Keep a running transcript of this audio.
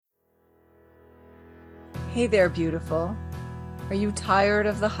Hey there, beautiful. Are you tired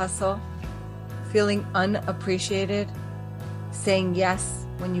of the hustle? Feeling unappreciated? Saying yes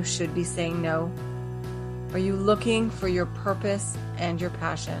when you should be saying no? Are you looking for your purpose and your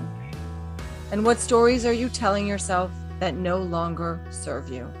passion? And what stories are you telling yourself that no longer serve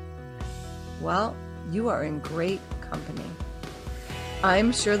you? Well, you are in great company.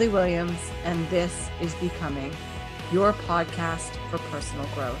 I'm Shirley Williams, and this is Becoming, your podcast for personal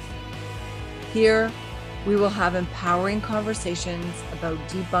growth. Here, we will have empowering conversations about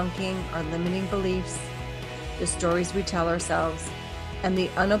debunking our limiting beliefs, the stories we tell ourselves, and the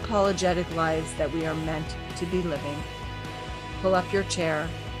unapologetic lives that we are meant to be living. Pull up your chair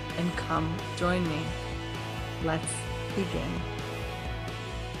and come join me. Let's begin.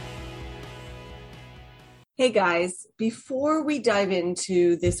 Hey guys, before we dive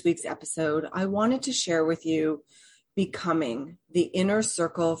into this week's episode, I wanted to share with you Becoming, the Inner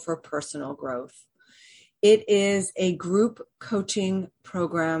Circle for Personal Growth. It is a group coaching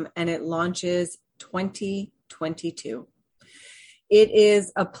program and it launches 2022. It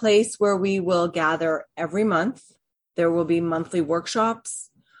is a place where we will gather every month. There will be monthly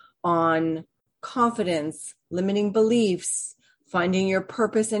workshops on confidence, limiting beliefs, finding your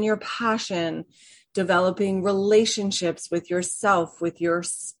purpose and your passion, developing relationships with yourself, with your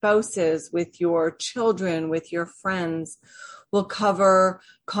spouses, with your children, with your friends. We'll cover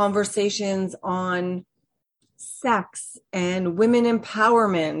conversations on sex and women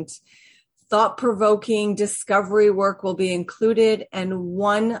empowerment. Thought-provoking discovery work will be included, and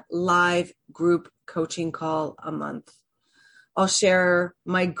one live group coaching call a month. I'll share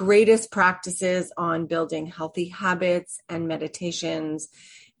my greatest practices on building healthy habits and meditations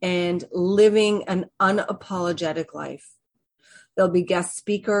and living an unapologetic life. There'll be guest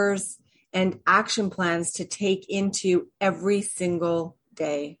speakers and action plans to take into every single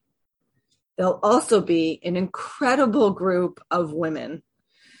day. There'll also be an incredible group of women.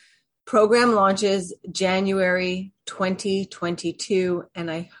 Program launches January 2022,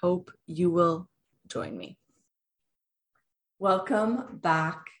 and I hope you will join me. Welcome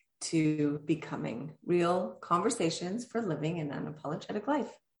back to Becoming, real conversations for living an unapologetic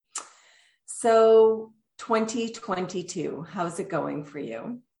life. So 2022, how's it going for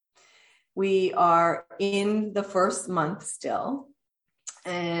you? We are in the first month still.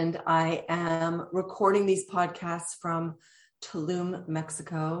 And I am recording these podcasts from Tulum,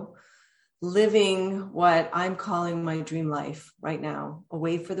 Mexico, living what I'm calling my dream life right now,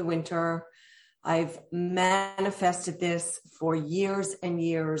 away for the winter. I've manifested this for years and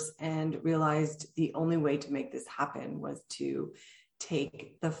years and realized the only way to make this happen was to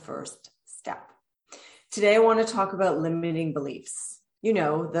take the first step. Today, I want to talk about limiting beliefs. You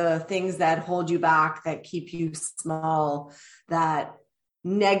know, the things that hold you back, that keep you small, that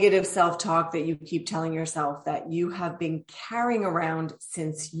negative self-talk that you keep telling yourself that you have been carrying around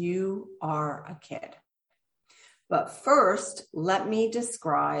since you are a kid. But first, let me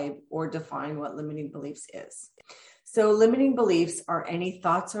describe or define what limiting beliefs is. So limiting beliefs are any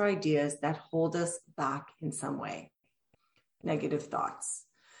thoughts or ideas that hold us back in some way. Negative thoughts.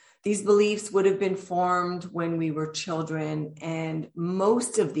 These beliefs would have been formed when we were children, and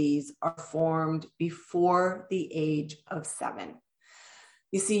most of these are formed before the age of 7.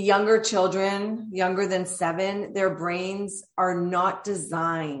 You see, younger children, younger than 7, their brains are not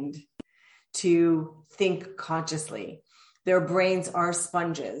designed to think consciously. Their brains are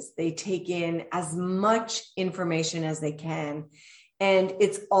sponges. They take in as much information as they can, and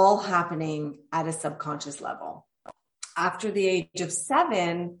it's all happening at a subconscious level. After the age of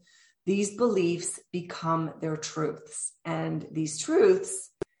 7, these beliefs become their truths, and these truths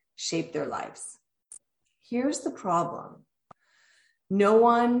shape their lives. Here's the problem. No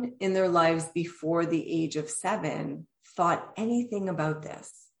one in their lives before the age of 7 thought anything about this,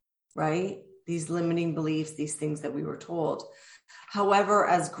 right? These limiting beliefs, these things that we were told. However,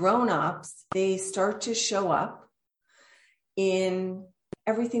 as grown-ups, they start to show up in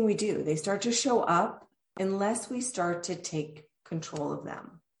everything we do. They start to show up unless we start to take control of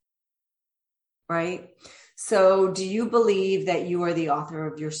them, right? So do you believe that you are the author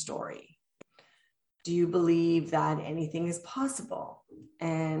of your story? Do you believe that anything is possible?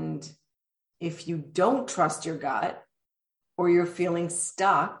 And if you don't trust your gut or you're feeling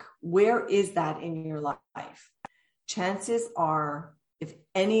stuck, where is that in your life? Chances are, if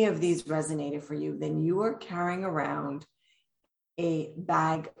any of these resonated for you, then you are carrying around a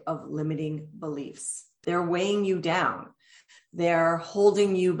bag of limiting beliefs. They're weighing you down. They're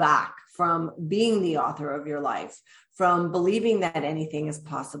holding you back from being the author of your life, from believing that anything is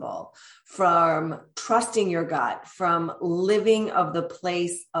possible, from trusting your gut, from living of the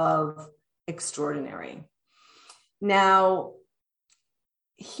place of extraordinary. Now,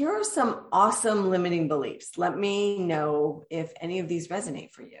 here are some awesome limiting beliefs. Let me know if any of these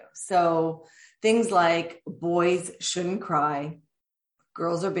resonate for you. So things like boys shouldn't cry,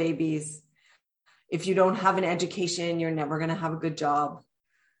 girls are babies. If you don't have an education, you're never going to have a good job.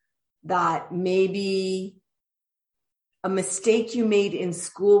 That maybe a mistake you made in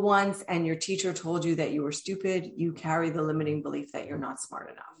school once and your teacher told you that you were stupid, you carry the limiting belief that you're not smart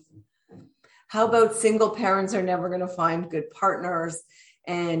enough. How about single parents are never going to find good partners?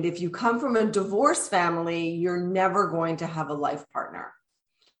 And if you come from a divorced family, you're never going to have a life partner.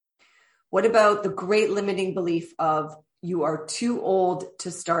 What about the great limiting belief of you are too old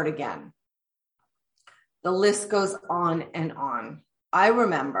to start again? The list goes on and on. I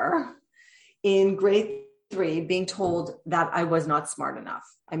remember in grade 3 being told that I was not smart enough.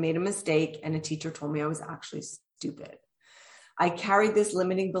 I made a mistake and a teacher told me I was actually stupid. I carried this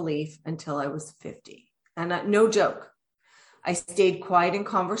limiting belief until I was 50. And no joke, I stayed quiet in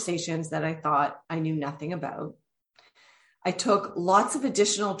conversations that I thought I knew nothing about. I took lots of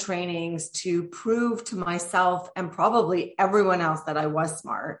additional trainings to prove to myself and probably everyone else that I was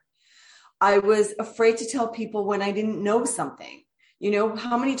smart. I was afraid to tell people when I didn't know something. You know,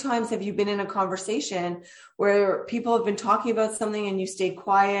 how many times have you been in a conversation where people have been talking about something and you stay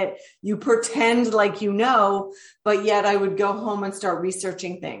quiet, you pretend like you know, but yet I would go home and start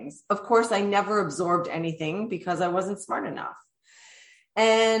researching things. Of course, I never absorbed anything because I wasn't smart enough.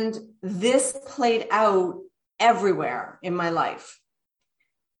 And this played out everywhere in my life.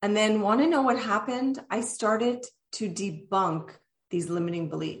 And then want to know what happened? I started to debunk these limiting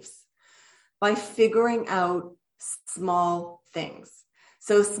beliefs by figuring out small things.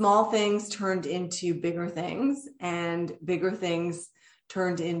 So small things turned into bigger things, and bigger things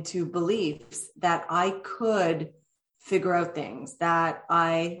turned into beliefs that I could figure out things, that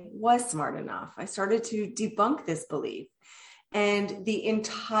I was smart enough. I started to debunk this belief, and the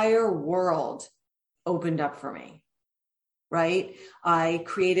entire world opened up for me, right? I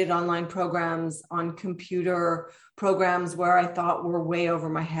created online programs on computer programs where I thought were way over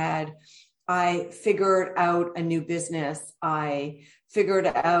my head. I figured out a new business. I figured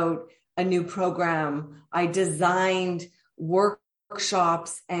out a new program. I designed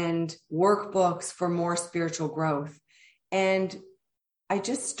workshops and workbooks for more spiritual growth. And I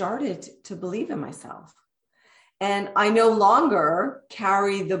just started to believe in myself. And I no longer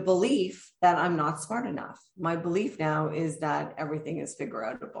carry the belief that I'm not smart enough. My belief now is that everything is figure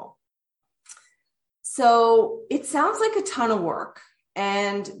outable. So it sounds like a ton of work.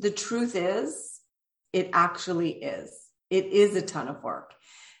 And the truth is, it actually is. It is a ton of work.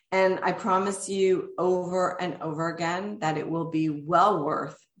 And I promise you over and over again that it will be well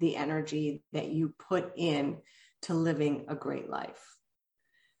worth the energy that you put in to living a great life.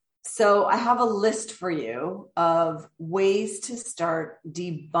 So I have a list for you of ways to start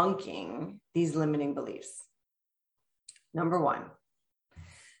debunking these limiting beliefs. Number 1,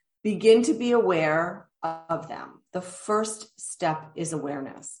 begin to be aware of them. The first step is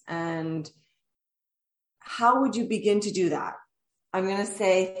awareness. And how would you begin to do that? I'm going to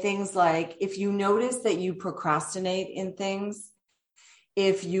say things like, if you notice that you procrastinate in things,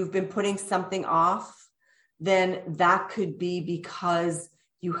 if you've been putting something off, then that could be because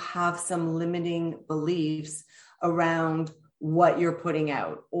you have some limiting beliefs around what you're putting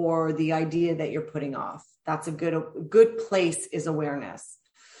out or the idea that you're putting off. That's a good place is awareness.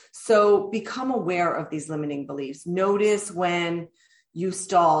 So become aware of these limiting beliefs. Notice when you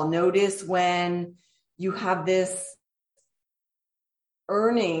stall. Notice when you have this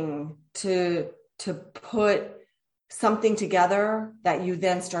yearning to put something together that you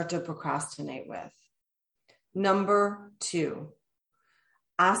then start to procrastinate with. Number 2,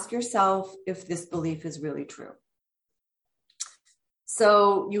 ask yourself if this belief is really true.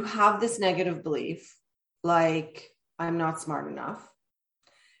 So you have this negative belief, like, I'm not smart enough.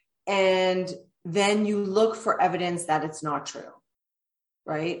 And then you look for evidence that it's not true,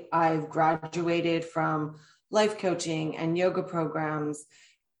 right? I've graduated from life coaching and yoga programs,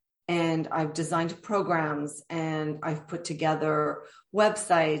 and I've designed programs, and I've put together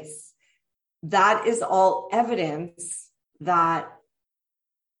websites. That is all evidence that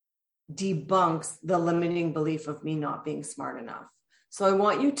debunks the limiting belief of me not being smart enough. So I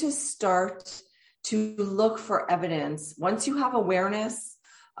want you to start to look for evidence. Once you have awareness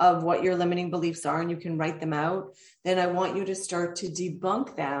of what your limiting beliefs are and you can write them out, then I want you to start to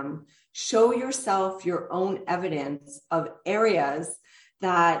debunk them. Show yourself your own evidence of areas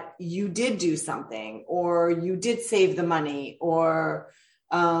that you did do something, or you did save the money, or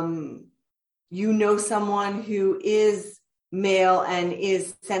you know someone who is male and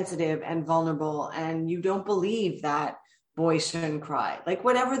is sensitive and vulnerable, and you don't believe that boys shouldn't cry, like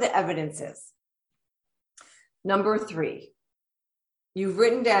whatever the evidence is. Number 3, you've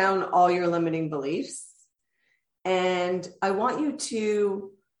written down all your limiting beliefs, and I want you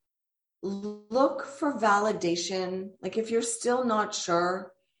to look for validation. Like if you're still not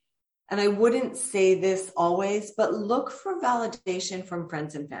sure, and I wouldn't say this always, but look for validation from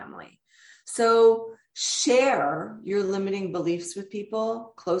friends and family. So share your limiting beliefs with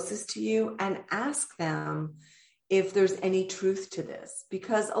people closest to you and ask them if there's any truth to this.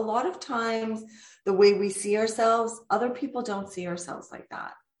 Because a lot of times the way we see ourselves, other people don't see ourselves like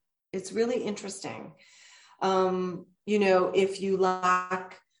that. It's really interesting. If you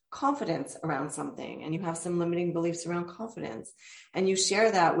lack confidence around something and you have some limiting beliefs around confidence and you share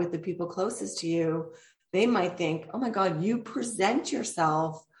that with the people closest to you, they might think, oh my God, you present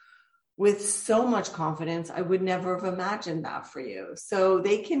yourself with so much confidence. I would never have imagined that for you. So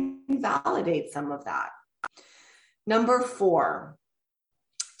they can validate some of that. Number 4,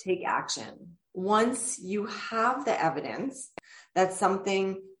 take action. Once you have the evidence that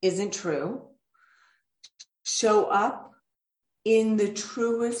something isn't true, show up in the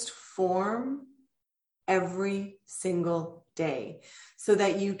truest form every single day so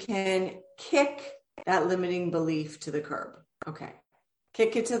that you can kick that limiting belief to the curb. Okay.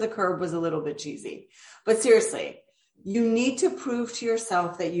 Kick it to the curb was a little bit cheesy, but seriously, you need to prove to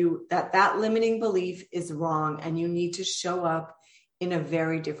yourself that limiting belief is wrong, and you need to show up in a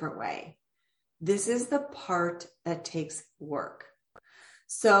very different way. This is the part that takes work.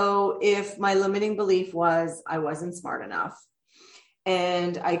 So if my limiting belief was I wasn't smart enough,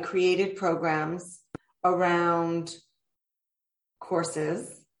 and I created programs around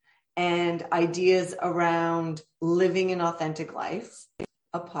courses and ideas around living an authentic life,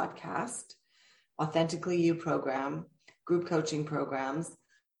 a podcast, Authentically You program, group coaching programs.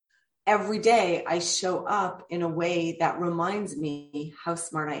 Every day I show up in a way that reminds me how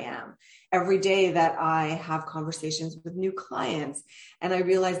smart I am. Every day that I have conversations with new clients and I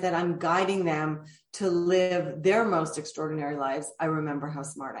realize that I'm guiding them to live their most extraordinary lives, I remember how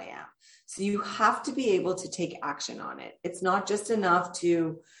smart I am. So you have to be able to take action on it. It's not just enough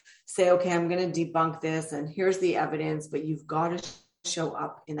to say, okay, I'm going to debunk this and here's the evidence, but you've got to show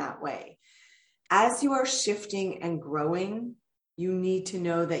up in that way. As you are shifting and growing, you need to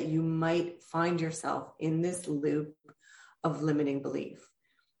know that you might find yourself in this loop of limiting belief.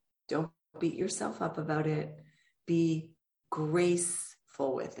 Don't beat yourself up about it. Be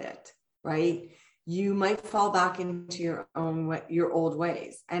graceful with it, right? You might fall back into your old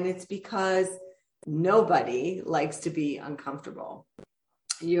ways. And it's because nobody likes to be uncomfortable.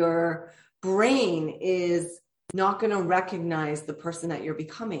 Your brain is not going to recognize the person that you're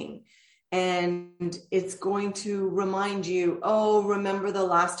becoming. And it's going to remind you, oh, remember the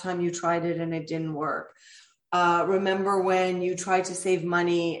last time you tried it and it didn't work. Remember when you tried to save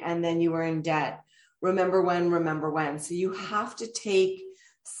money and then you were in debt. Remember when. So you have to take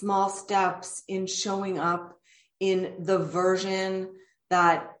small steps in showing up in the version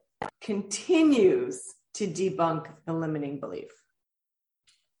that continues to debunk the limiting belief.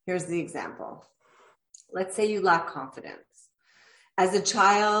 Here's the example. Let's say you lack confidence. As a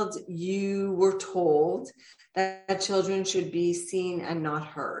child, you were told that children should be seen and not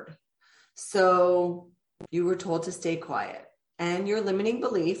heard. So you were told to stay quiet. And your limiting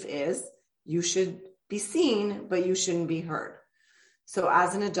belief is you should be seen, but you shouldn't be heard. So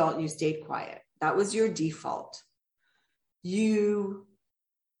as an adult, you stayed quiet. That was your default. You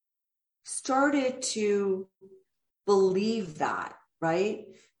started to believe that, right?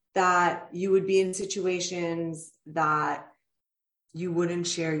 That you would be in situations that you wouldn't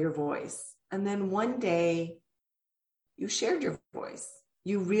share your voice. And then one day you shared your voice.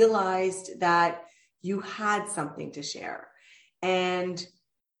 You realized that you had something to share and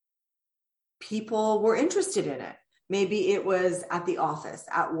people were interested in it. Maybe it was at the office,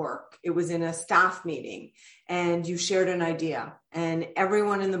 at work. It was in a staff meeting and you shared an idea and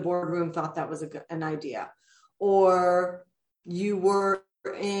everyone in the boardroom thought that was an idea. Or you were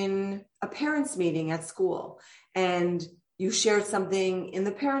in a parents' meeting at school and you shared something in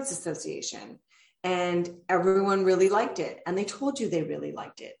the Parents Association and everyone really liked it. And they told you they really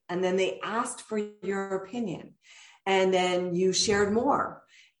liked it. And then they asked for your opinion. And then you shared more.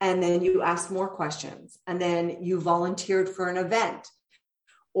 And then you asked more questions. And then you volunteered for an event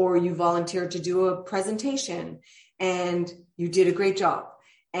or you volunteered to do a presentation and you did a great job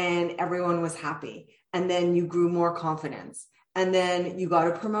and everyone was happy. And then you grew more confidence. And then you got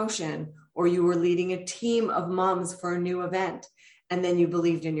a promotion or you were leading a team of moms for a new event. And then you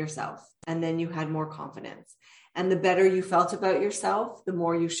believed in yourself and then you had more confidence. And the better you felt about yourself, the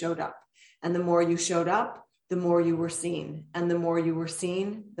more you showed up. And the more you showed up, the more you were seen. And the more you were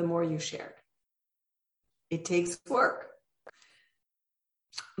seen, the more you shared. It takes work.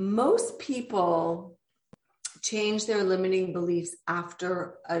 Most people change their limiting beliefs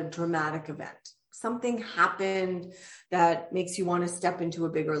after a dramatic event. Something happened that makes you want to step into a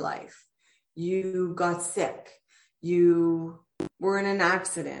bigger life. You got sick. You were in an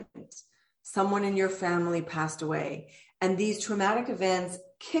accident. Someone in your family passed away. And these traumatic events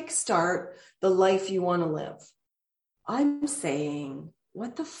kickstart the life you want to live. I'm saying,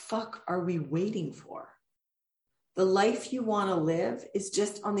 what the fuck are we waiting for? The life you want to live is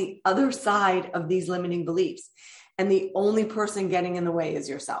just on the other side of these limiting beliefs. And the only person getting in the way is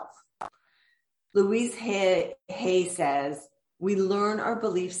yourself. Louise Hay says, we learn our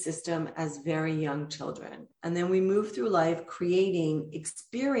belief system as very young children. And then we move through life creating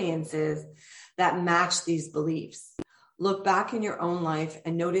experiences that match these beliefs. Look back in your own life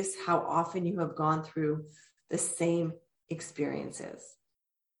and notice how often you have gone through the same experiences,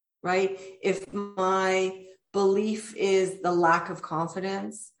 right? If my belief is the lack of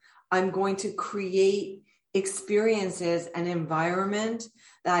confidence, I'm going to create experiences and environment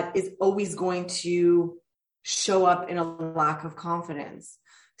that is always going to show up in a lack of confidence.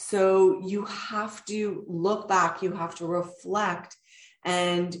 So you have to look back, you have to reflect,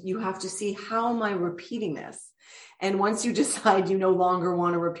 and you have to see, how am I repeating this? And once you decide you no longer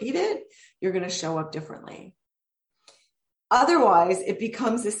want to repeat it, you're going to show up differently. Otherwise, it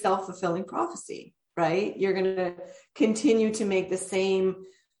becomes a self-fulfilling prophecy, right? You're going to continue to make the same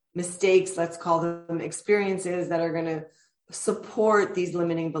mistakes, let's call them experiences, that are going to support these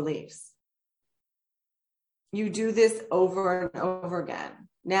limiting beliefs. You do this over and over again.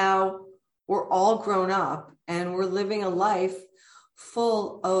 Now we're all grown up and we're living a life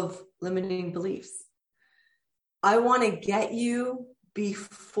full of limiting beliefs. I want to get you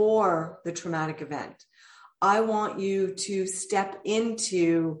before the traumatic event. I want you to step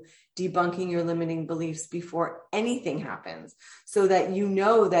into debunking your limiting beliefs before anything happens, so that you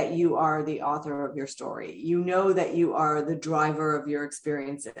know that you are the author of your story. You know that you are the driver of your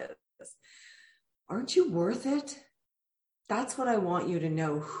experiences. Aren't you worth it? That's what I want you to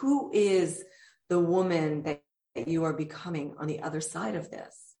know. Who is the woman that you are becoming on the other side of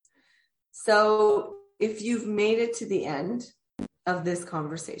this? So if you've made it to the end of this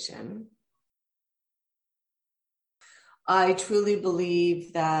conversation, I truly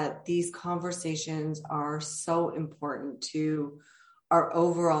believe that these conversations are so important to our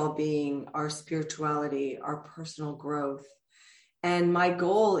overall being, our spirituality, our personal growth. And my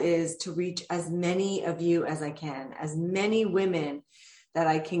goal is to reach as many of you as I can, as many women that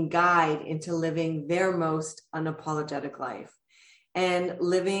I can guide into living their most unapologetic life, and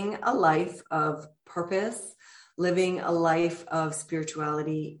living a life of purpose. Living a life of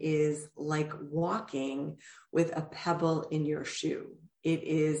spirituality is like walking with a pebble in your shoe. It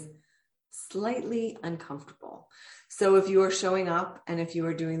is slightly uncomfortable. So if you are showing up and if you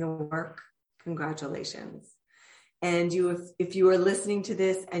are doing the work, congratulations. And if you are listening to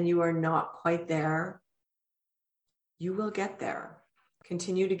this and you are not quite there, you will get there.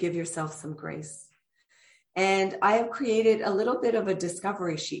 Continue to give yourself some grace. And I have created a little bit of a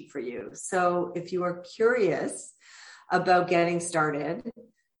discovery sheet for you. So if you are curious about getting started,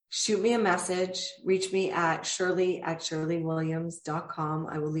 shoot me a message, reach me at shirley@shirleywilliams.com.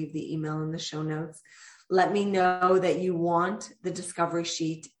 I will leave the email in the show notes. Let me know that you want the discovery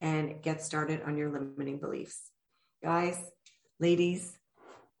sheet and get started on your limiting beliefs. Guys, ladies,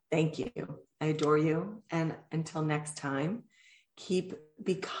 thank you. I adore you. And until next time, keep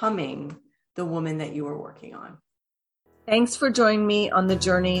becoming the woman that you are working on. Thanks for joining me on the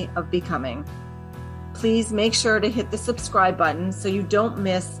journey of becoming. Please make sure to hit the subscribe button so you don't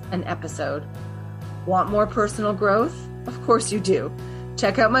miss an episode. Want more personal growth? Of course you do.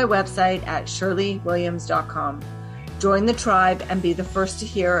 Check out my website at shirleywilliams.com. Join the tribe and be the first to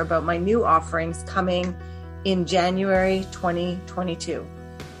hear about my new offerings coming in January 2022.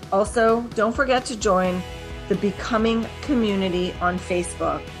 Also, don't forget to join the Becoming community on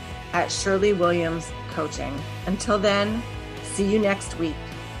Facebook at Shirley Williams Coaching. Until then, see you next week.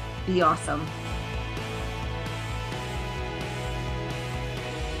 Be awesome.